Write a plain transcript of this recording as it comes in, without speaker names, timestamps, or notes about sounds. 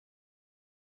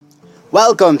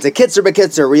Welcome to Kitzer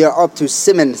B'Kitzer. We are up to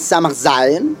Siman Samach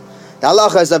Zayin, the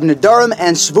halachas of Nedarim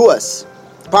and Shvuas.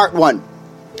 Part 1.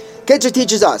 Kitzer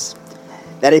teaches us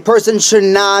that a person should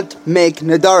not make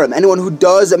Nedarim. Anyone who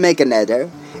does make a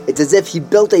neder, it's as if he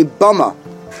built a bama,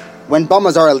 when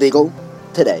bamas are illegal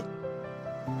today.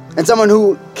 And someone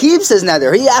who keeps his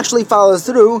neder, he actually follows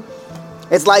through.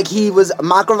 It's like he was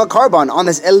makrav a carbon on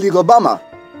this illegal bama,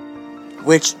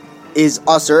 which is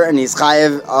usher, and he's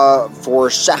chayev for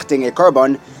shechting a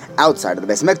carbon outside of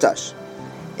the Beis Mikdash.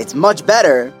 It's much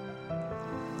better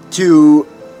to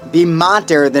be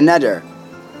mater the neder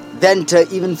than to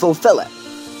even fulfill it.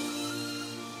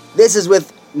 This is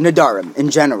with nedarim in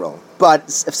general. But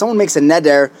if someone makes a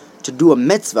neder to do a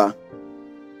mitzvah,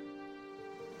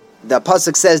 the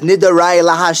pasuk says nidarai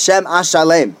lahashem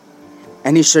ashalem,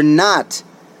 and he should not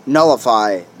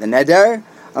nullify the neder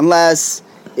unless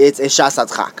it's a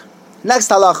shasat chak.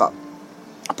 Next halacha.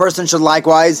 A person should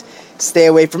likewise stay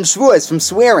away from shvuas, from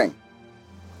swearing.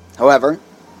 However,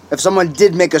 if someone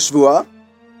did make a shvua,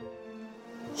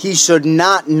 he should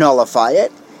not nullify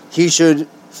it. He should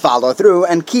follow through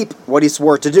and keep what he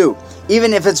swore to do,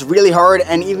 even if it's really hard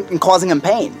and even causing him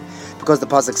pain. Because the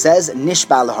pasuk says,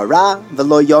 Nishba l'hara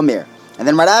v'lo yomir. And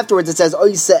then right afterwards it says,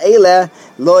 Oyse eile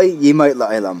lo yimoit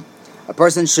la'elam. A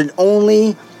person should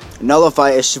only nullify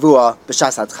a shvua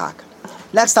b'shas hadchak.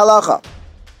 Next halacha.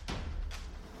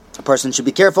 A person should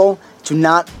be careful to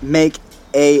not make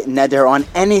a neder on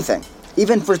anything,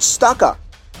 even for tzedakah.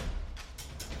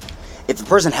 If a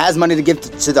person has money to give to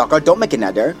tzedakah, don't make a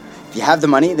neder. If you have the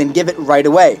money, then give it right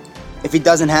away. If he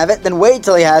doesn't have it, then wait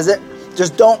till he has it.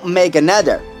 Just don't make a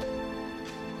neder.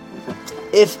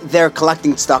 If they're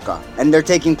collecting tzedakah and they're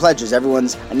taking pledges,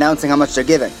 everyone's announcing how much they're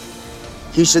giving,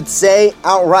 he should say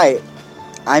outright,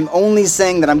 I'm only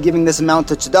saying that I'm giving this amount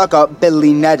to tzedakah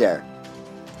bili neder.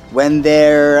 When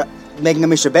they're making a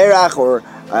mishaberach or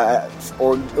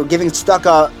giving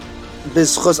tzedakah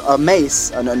b'zchus a mace,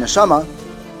 a neshama,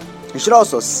 you should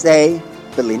also say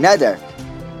bili neder.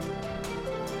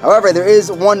 However, there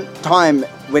is one time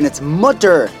when it's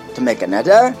mutter to make a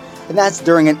neder, and that's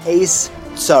during an ace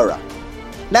tzara.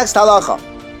 Next halacha.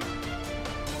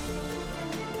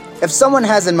 If someone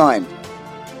has in mind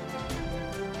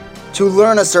to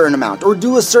learn a certain amount or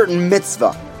do a certain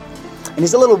mitzvah, and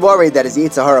he's a little worried that his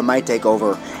Yetzer Hara might take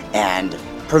over and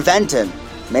prevent him,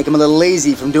 make him a little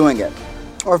lazy from doing it,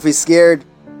 or if he's scared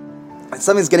that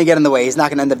something's going to get in the way, he's not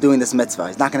going to end up doing this mitzvah,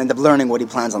 he's not going to end up learning what he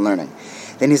plans on learning,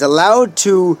 then he's allowed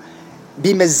to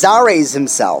be mezares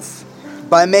himself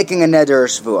by making a neder or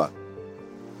shvua.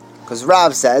 Because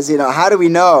Rav says, how do we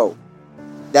know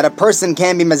that a person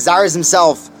can be mezares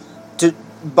himself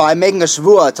by making a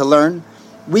shvua to learn?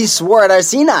 We swore at our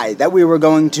Sinai that we were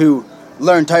going to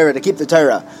learn Torah, to keep the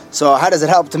Torah. So how does it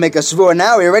help to make a shvua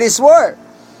now? We already swore.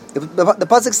 The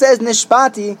pasuk says,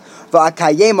 Nishpati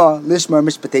va'akayema lishmar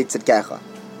mishpatei tzedkecha.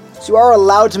 So you are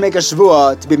allowed to make a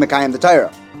shvua to be mekayim the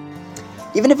Torah.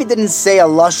 Even if he didn't say a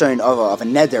lashon of a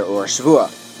neder or a shvua,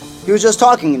 he was just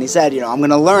talking and he said, I'm going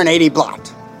to learn 80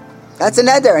 blot. That's a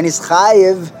neder, and he's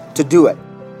chayiv to do it.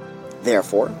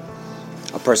 Therefore,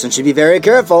 a person should be very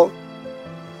careful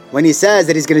when he says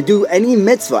that he's going to do any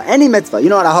mitzvah. You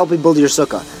know what? I'll help you build your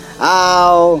sukkah.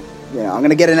 I'm going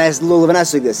to get a nice lulav and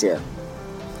esrog this year.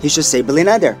 He should say b'li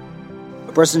neder.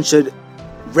 A person should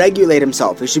regulate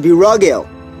himself. He should be ragil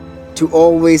to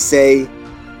always say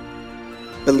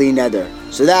b'li neder,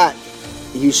 so that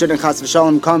he shouldn't chas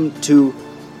v'shalom come to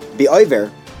be over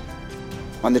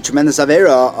on the tremendous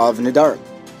avera of nedar,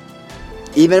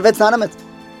 even if it's not a mitzvah.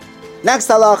 Next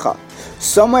halacha.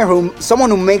 Someone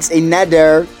who makes a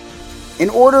neder in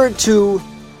order to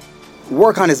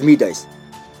work on his midas,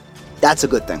 that's a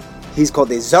good thing. He's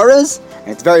called a zaraz, and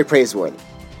it's very praiseworthy.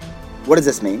 What does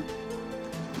this mean?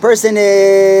 The person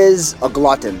is a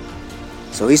glutton,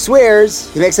 so he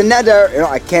swears, he makes a neder,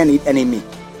 I can't eat any meat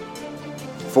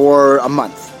for a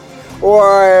month.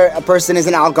 Or a person is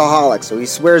an alcoholic, so he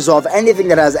swears off anything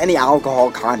that has any alcohol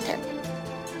content.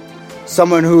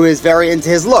 Someone who is very into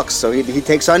his looks, so he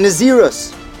takes on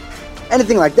nazirus.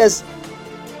 Anything like this.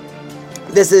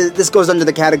 This goes under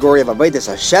the category of avodas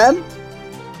Hashem.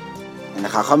 And the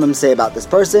Chachamim say about this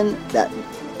person that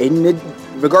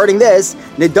regarding this,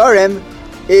 nedarim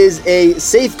is a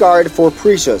safeguard for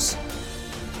precious.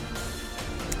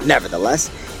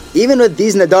 Nevertheless, even with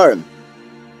these nedarim,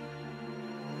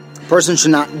 a person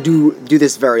should not do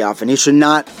this very often. He should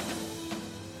not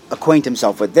acquaint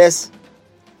himself with this.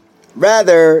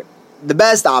 Rather, the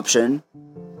best option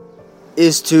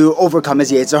is to overcome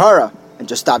his Yetzer Hara and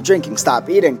just stop drinking, stop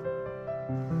eating,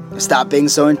 stop being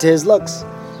so into his looks.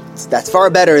 That's far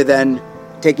better than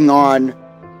taking on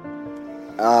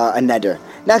a neder.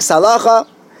 Next halacha,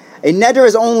 a neder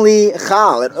is only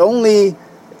chal. It only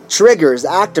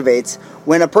activates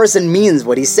when a person means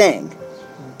what he's saying.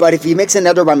 But if he makes a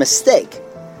neder by mistake,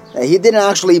 he didn't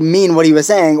actually mean what he was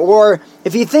saying, or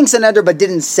if he thinks a neder but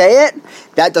didn't say it,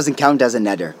 that doesn't count as a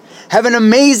neder. Have an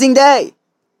amazing day!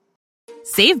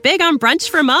 Save big on brunch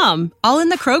for mom, all in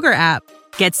the Kroger app.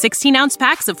 Get 16-ounce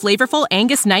packs of flavorful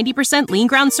Angus 90% lean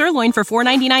ground sirloin for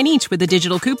 $4.99 each with a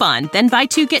digital coupon. Then buy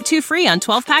 2, get 2 free on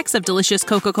 12 packs of delicious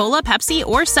Coca-Cola, Pepsi,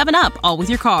 or 7-Up, all with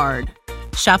your card.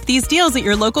 Shop these deals at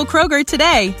your local Kroger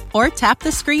today, or tap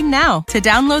the screen now to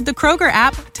download the Kroger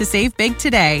app to save big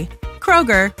today.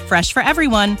 Kroger, fresh for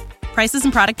everyone. Prices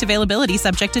and product availability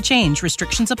subject to change.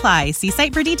 Restrictions apply. See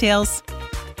site for details.